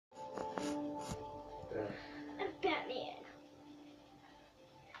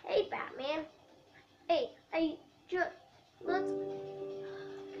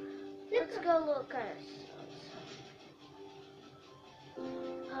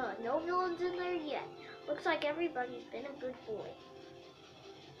No villains in there yet. Looks like everybody's been a good boy.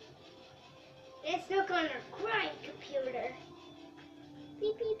 Let's look on our crime computer.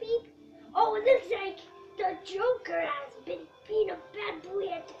 Beep, beep, beep. Oh, it looks like the Joker has been being a bad boy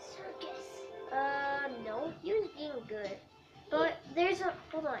at the circus. No, he was being good. But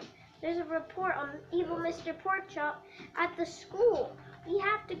hold on. There's a report on evil Mr. Porkchop at the school. We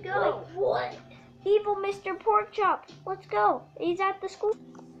have to go. Wait, what? Evil Mr. Porkchop. Let's go. He's at the school.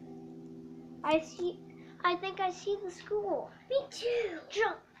 I think I see the school. Me too.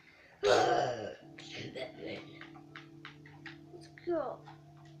 Jump. Let's go.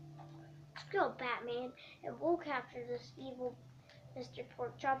 Let's go, Batman. And we'll capture this evil Mr.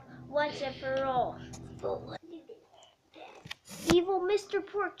 Porkchop once and for all. Evil Mr.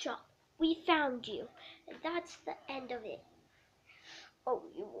 Porkchop, we found you. And that's the end of it. Oh,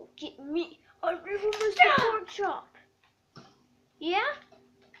 you won't get me. I'm evil Mr. Porkchop. Yeah?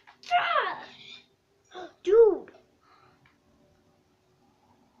 Dude.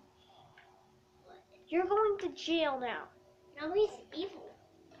 You're going to jail now. No, he's evil.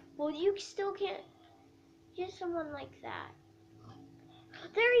 Well, you still can't get someone like that.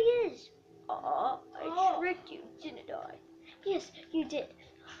 There he is. I tricked you, didn't I? Yes, you did.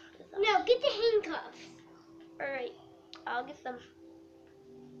 No, get the handcuffs. Alright, I'll get them.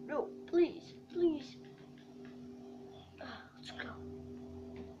 No, please, please. Let's go.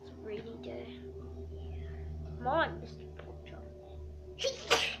 It's a rainy day. Come on, Mr. Porkchop.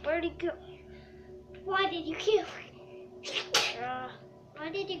 Where'd he go? Why did you kill? Why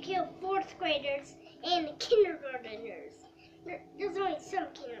did you kill 4th graders and kindergarteners? There's only some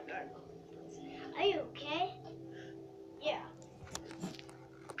kindergarteners. Are you okay? Yeah.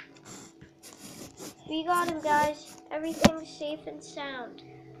 We got him, guys. Everything's safe and sound.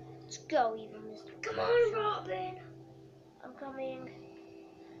 Let's go, evil Mr. Come on, Robin. I'm coming.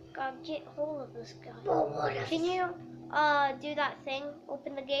 Gotta get hold of this guy. But what if Can you do that thing?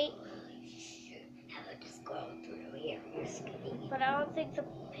 Open the gate? How about just go through here? You're skinny. But I don't think the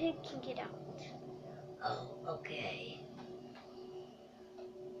pig can get out. Oh, okay.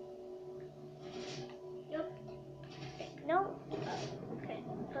 Nope. No? Okay.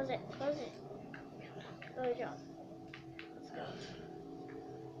 Close it. Close it. Good job. Let's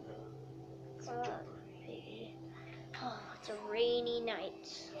go. Piggy. Oh, it's a rainy night.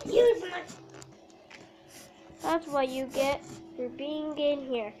 Use my... That's what you get for being in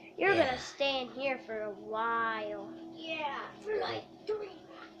here. You're gonna stay in here for a while. Yeah, for like 3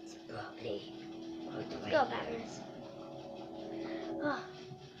 months, probably. Go, Batman. Oh,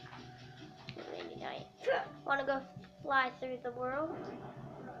 rainy night. Wanna go fly through the world?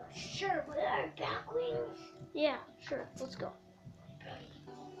 Sure, with our back wings. Yeah, sure. Let's go.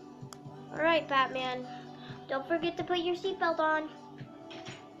 Alright, Batman. Don't forget to put your seatbelt on.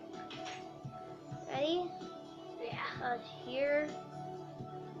 Ready? Yeah. Here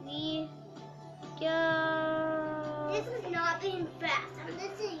we go. This is not being fast. I'm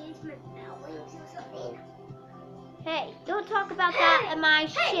just going to use my back wings or something. Hey, don't talk about that in my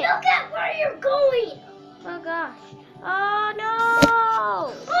Hey, ship. look at where you're going. Oh gosh. Oh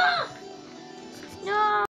no! Ah! No!